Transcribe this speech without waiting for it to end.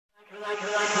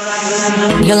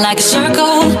You're like a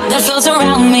circle that floats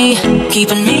around me,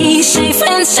 keeping me safe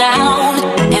and sound.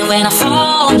 And when I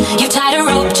fall, you tied a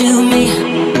rope to me.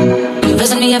 You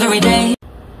visit me every day.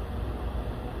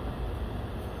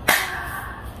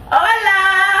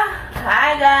 Hola!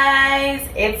 Hi guys!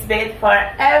 It's been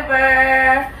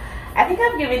forever. I think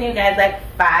I've given you guys like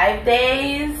 5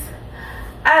 days.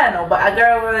 I don't know, but a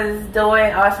girl was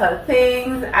doing all sorts of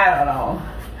things. I don't know.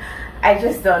 I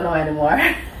just don't know anymore.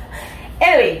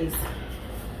 Anyways,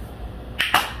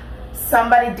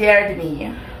 somebody dared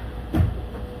me.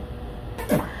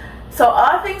 So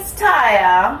all things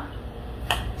Toya,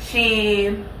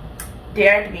 she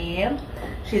dared me.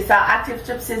 She saw Active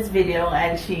Trips's video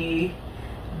and she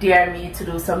dared me to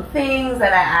do some things, and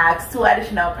I asked 2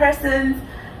 additional persons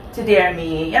to dare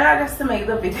me, you know, just to make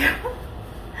the video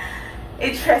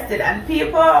interested in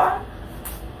people.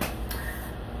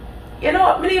 You know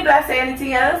what, me not say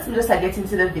anything else, I'm just like get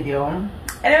into the video.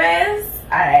 Anyways,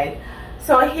 alright,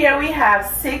 so here we have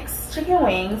 6 chicken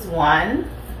wings. 1,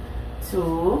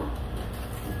 2,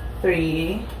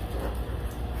 3,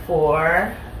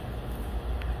 4,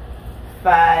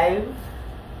 5,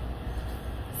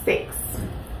 6,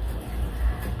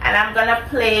 and I'm gonna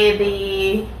play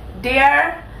the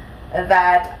dare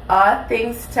that all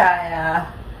things Toya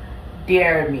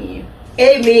dare me.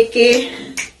 Hey Mickey.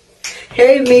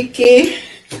 Hey Mickey.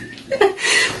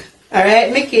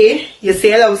 Alright Mickey, you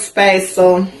say you love spice,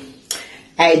 so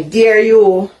I dare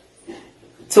you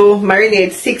to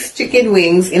marinate 6 chicken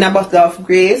wings in a bottle of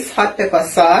Grace hot pepper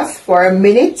sauce for a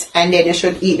minute, and then you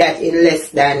should eat that in less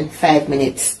than 5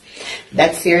 minutes.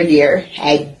 That's your dare.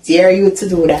 I dare you to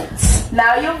do that.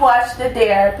 Now you've watched the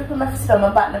dare. People must feel my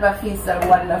back never feels so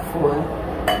wonderful.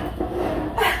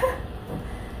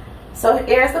 So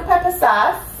here's the pepper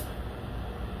sauce.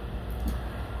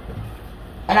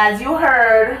 And as you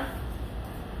heard,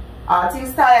 all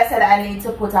things Toya said I need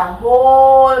to put a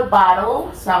whole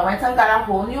bottle. So I went and got a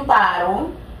whole new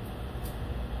bottle.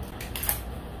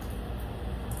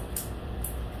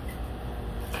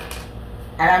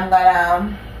 And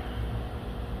I'm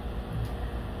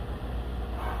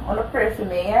gonna pray for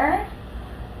me here.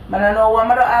 I don't know what I'm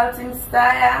gonna do all things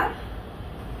Toya.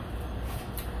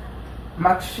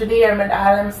 I'm sure there I'm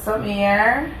all them some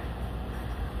here.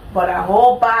 But a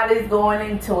whole bottle is going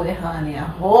into it, honey. A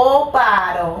whole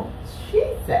bottle.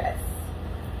 Jesus.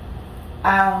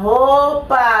 A whole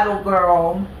bottle,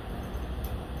 girl.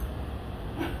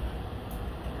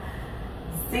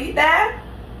 See that?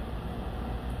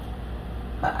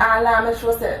 All I'm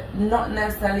sure that nothing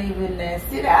else to leave in there.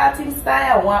 See that thing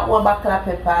style? One more buckle of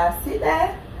pepper. See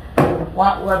that?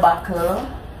 One more buckle.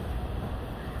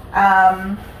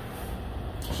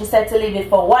 She said to leave it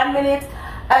for 1 minute.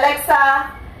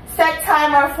 Alexa, set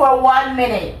timer for 1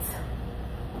 minute.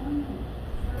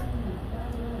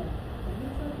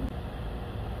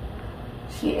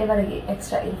 She ever get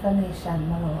extra information,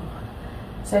 my love.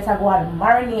 So it's a go and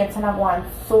marinate and I go and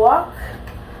soak.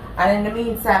 And in the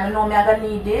meantime, I know I'm gonna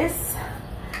need this.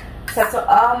 So to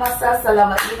all my salsa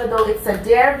lovers, even though it's a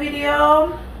dare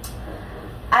video,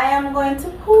 I am going to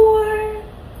pour.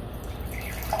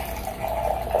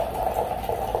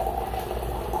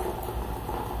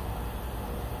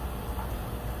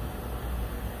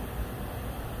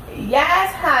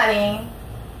 Yes, honey.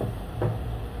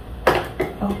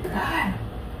 Oh God.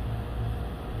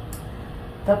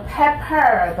 The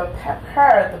pepper, the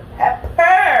pepper, the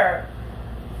pepper.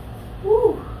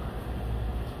 Woo.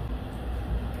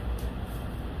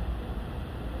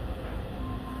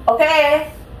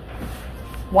 Okay.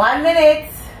 1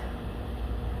 minute.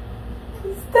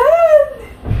 It's done.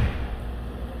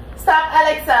 Stop,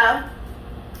 Alexa.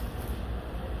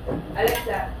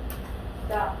 Alexa,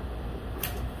 stop.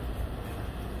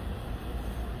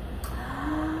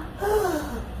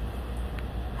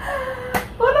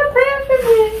 Wanna pray for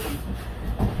me?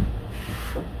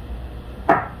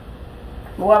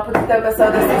 We want to put the pepper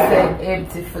so this is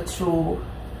empty for true.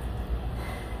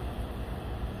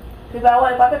 People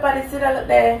want pepper to sit out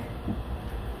there.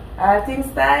 All things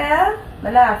Toya,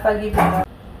 but now I forgive you.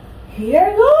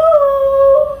 Here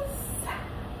goes.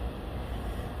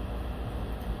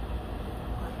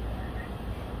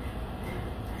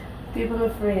 People are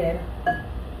afraid.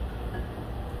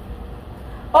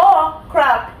 Oh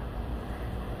crap!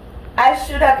 I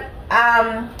should have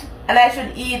and I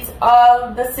should eat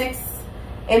all the 6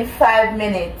 in 5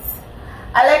 minutes.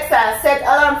 Alexa, set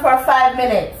alarm for 5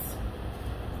 minutes.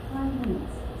 5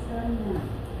 minutes. Starting now.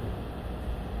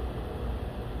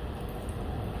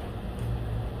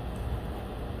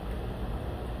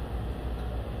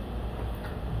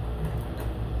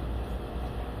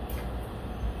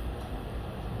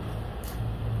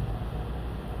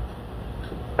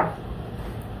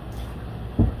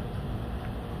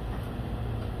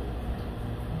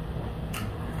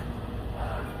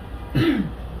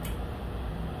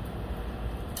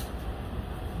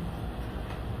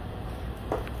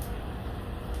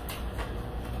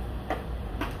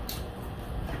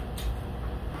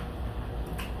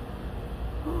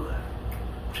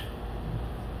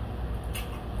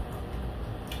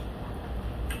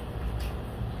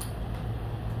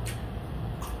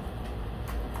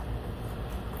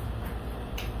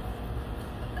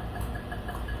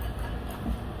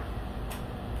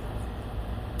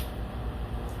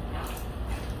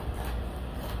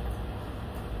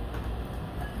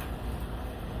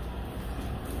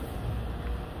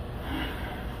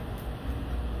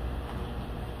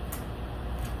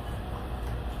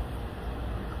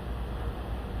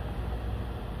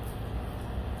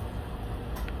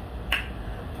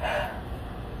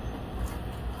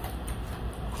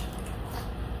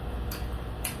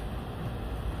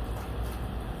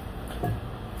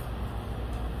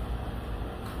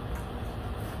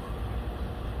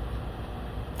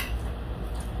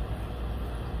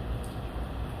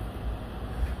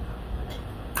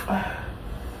 Okay.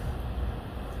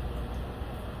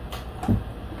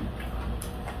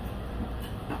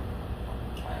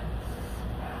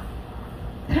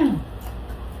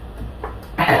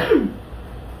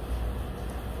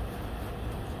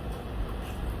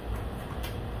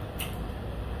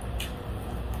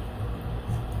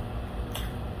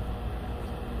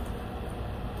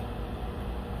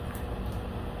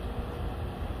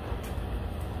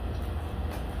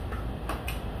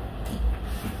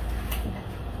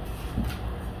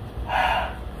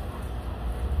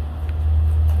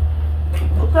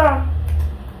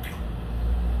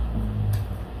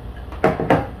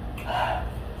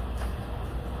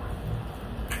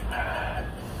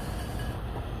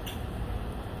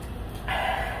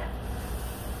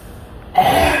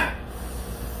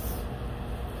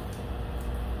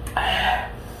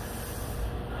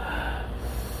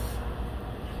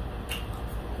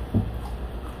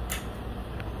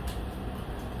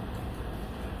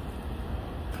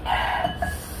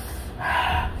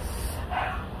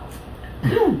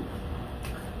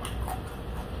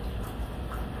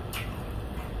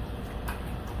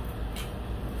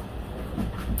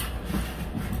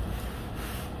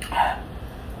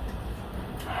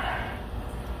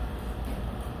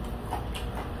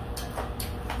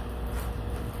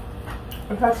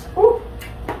 Because, ooh,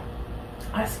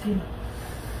 my skin.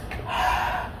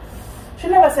 She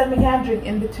never said me can't drink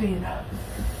in between.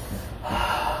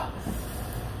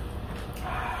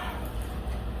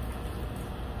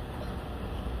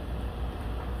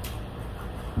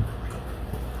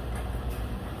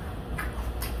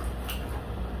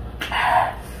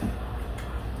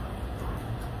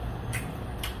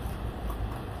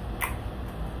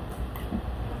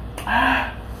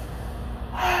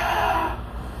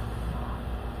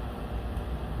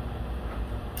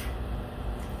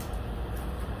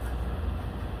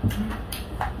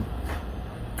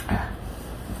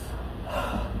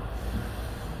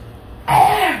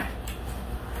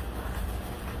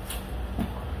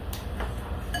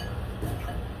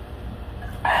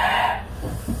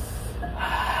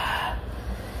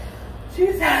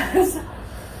 Jesus.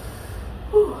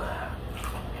 Whew.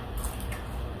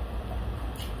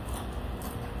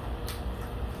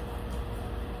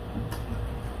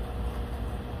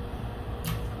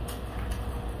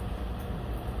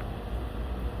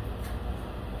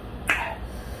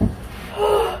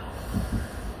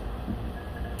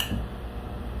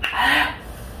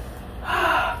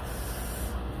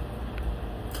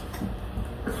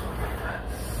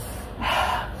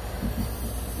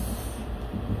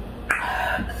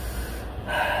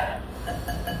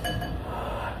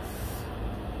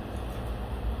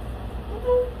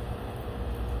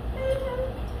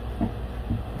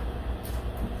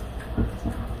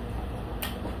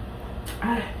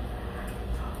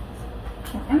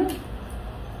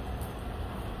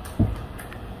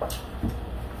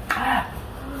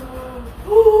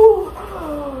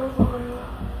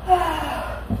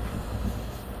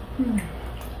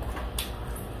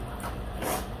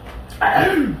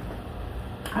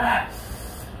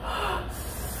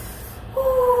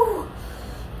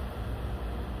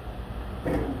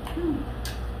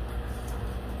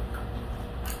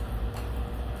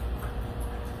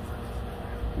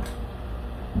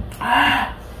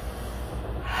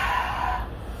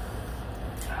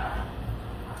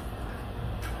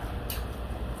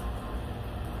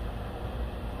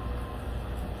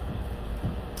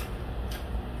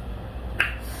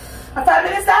 A 5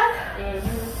 minutes done?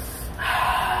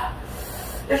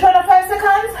 You sure the 5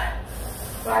 seconds?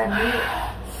 5 minutes.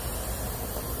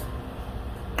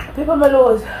 People my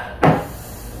lose.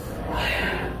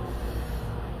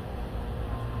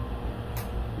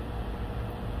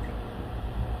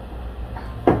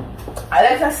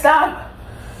 Alexa, stop.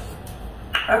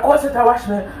 Of course it wash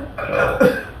me.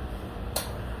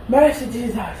 Mercy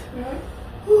Jesus.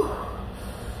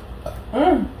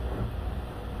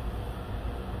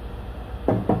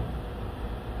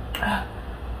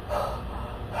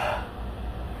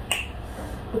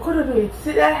 We couldn't do it.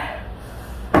 See there?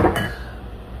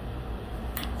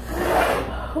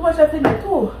 How much I think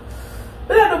too?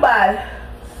 We don't do bad.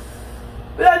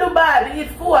 We don't do bad. We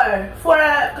eat 4. 4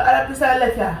 pieces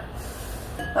left here.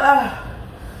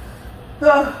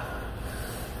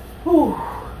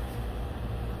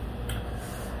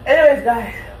 Anyways,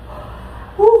 guys.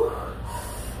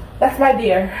 That's my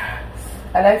dear.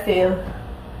 And I feel.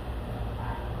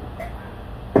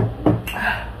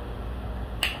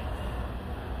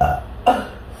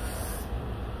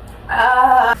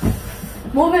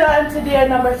 Moving on to deer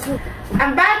number 2.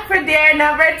 I'm back for deer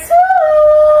number 2.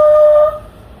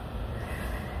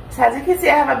 So as you can see,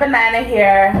 I have a banana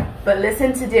here. But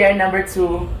listen to dare number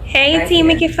 2. Hey, right Team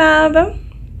here. Mickey Fab.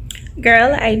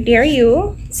 Girl, I dare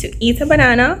you to eat a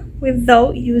banana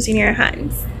without using your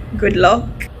hands. Good luck.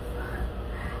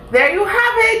 There you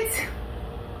have it.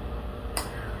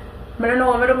 I don't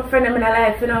know what my friend in my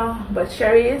life, you know, but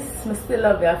Sherry's, I still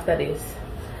love you after this.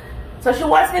 So she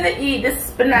wants me to eat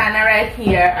this banana right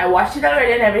here. I washed it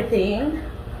already and everything.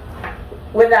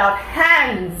 Without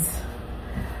hands.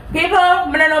 People, I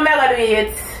don't know how to do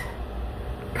it.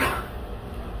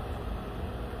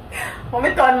 I'm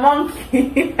a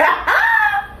monkey.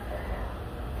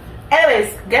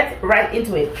 Anyways, get right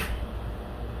into it.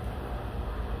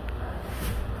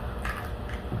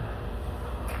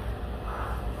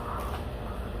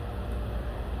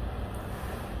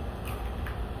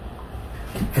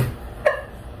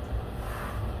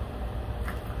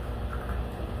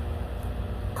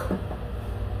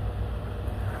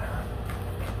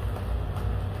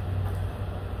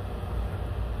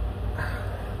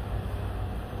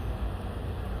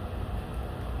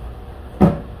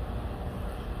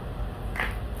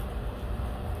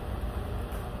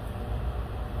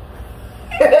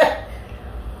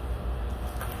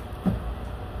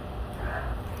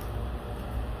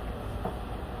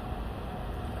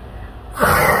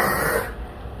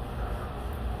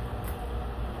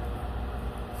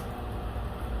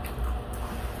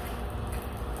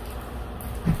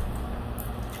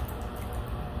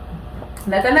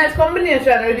 That's a nice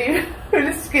combination with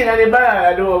the skin and the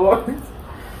banana though, but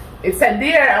it's a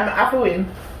deer. I'm happy with.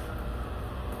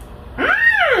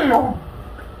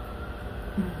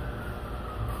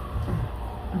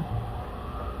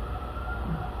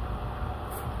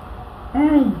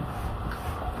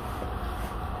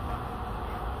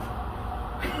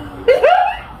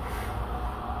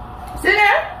 See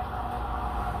there?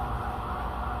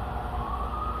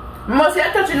 Must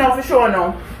have touching now for sure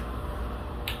now.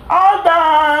 All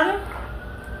done.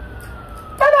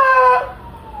 Ta-da!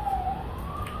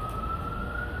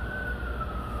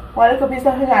 One little piece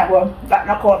of that one. That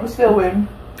knock out, I'm still win.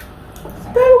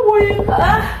 Still win.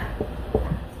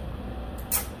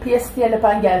 Paste the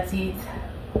pan girl teeth.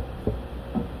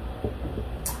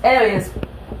 Anyways,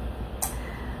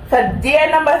 for deer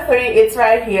number 3, it's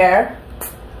right here.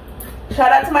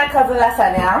 Shout out to my cousin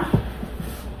Lasagna.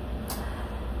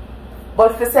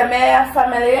 But for some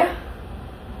family,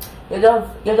 you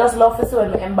just love to see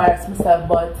when I embarrass myself,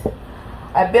 but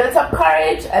I built up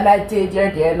courage and I did your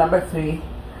deer number 3.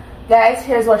 Guys,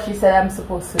 here's what she said I'm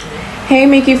supposed to do. Hey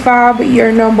Mickey Fab,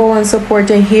 your #1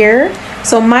 supporter here.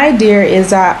 So my dear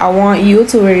is that I want you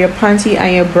to wear your panty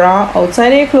and your bra outside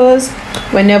your clothes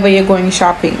whenever you're going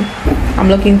shopping. I'm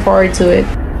looking forward to it.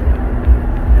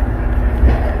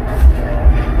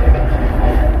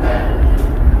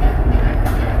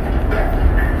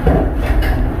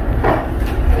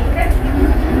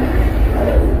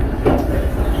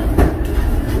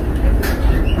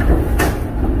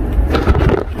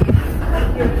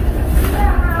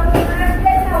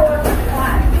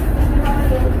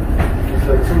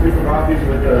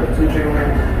 With the 2 chicken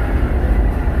wings.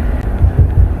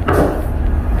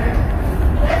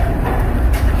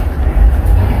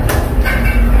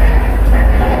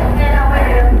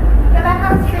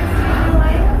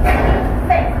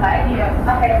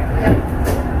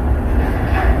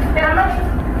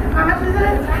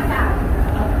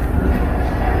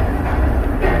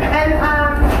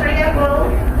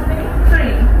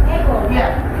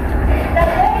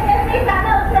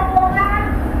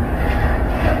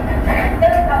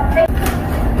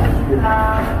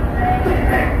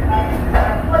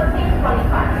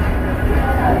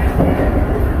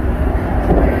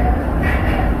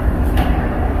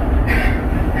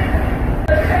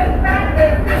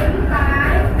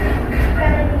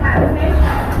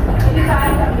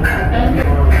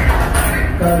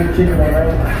 Chicken,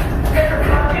 right?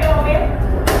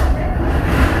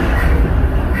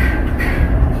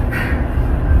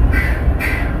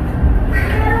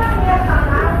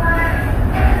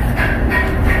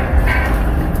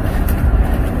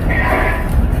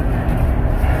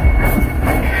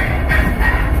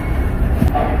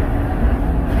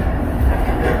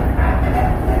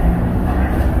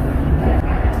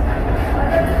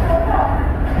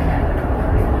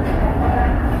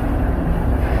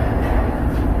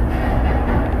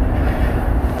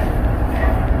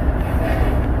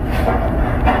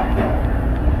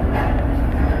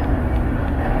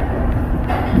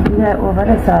 Yeah, over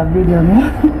the video me.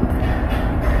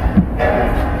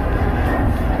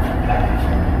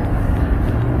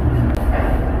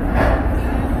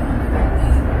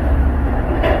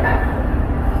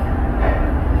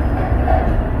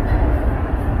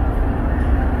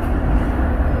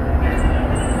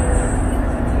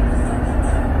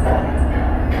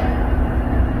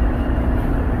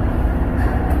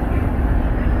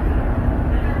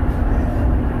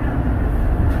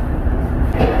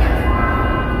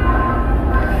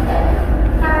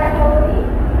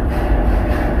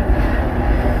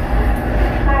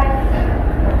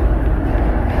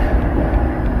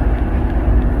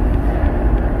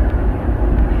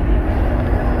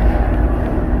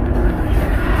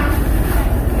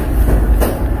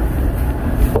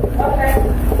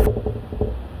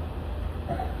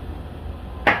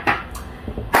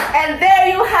 And there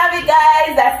you have it,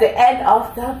 guys. That's the end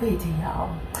of the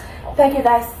video. Thank you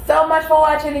guys so much for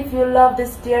watching. If you love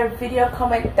this dear video,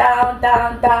 comment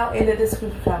down in the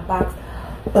description box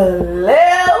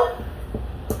below.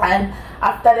 And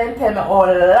after them tell me all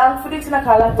long for this in a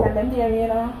call of time, them there, you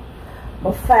know.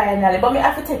 But finally, but me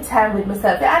have to take time with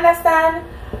myself. You understand?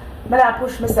 I don't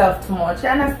push myself too much, you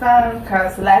understand?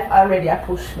 Because life already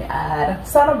pushed me hard.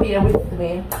 So don't be with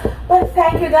me. But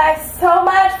thank you guys so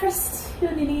much for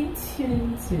tuning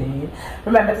in.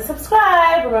 Remember to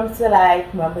subscribe, remember to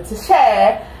like, remember to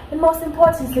share, and most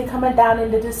importantly, comment down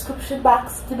in the description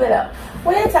box below.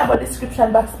 When you talk about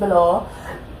description box below,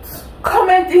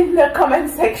 comment in the comment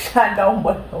section down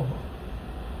below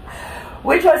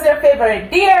which was your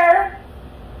favorite deer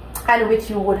and which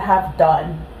you would have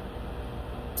done.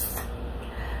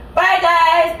 Bye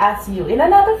guys, I'll see you in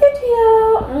another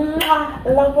video. Mwah.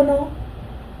 Love you.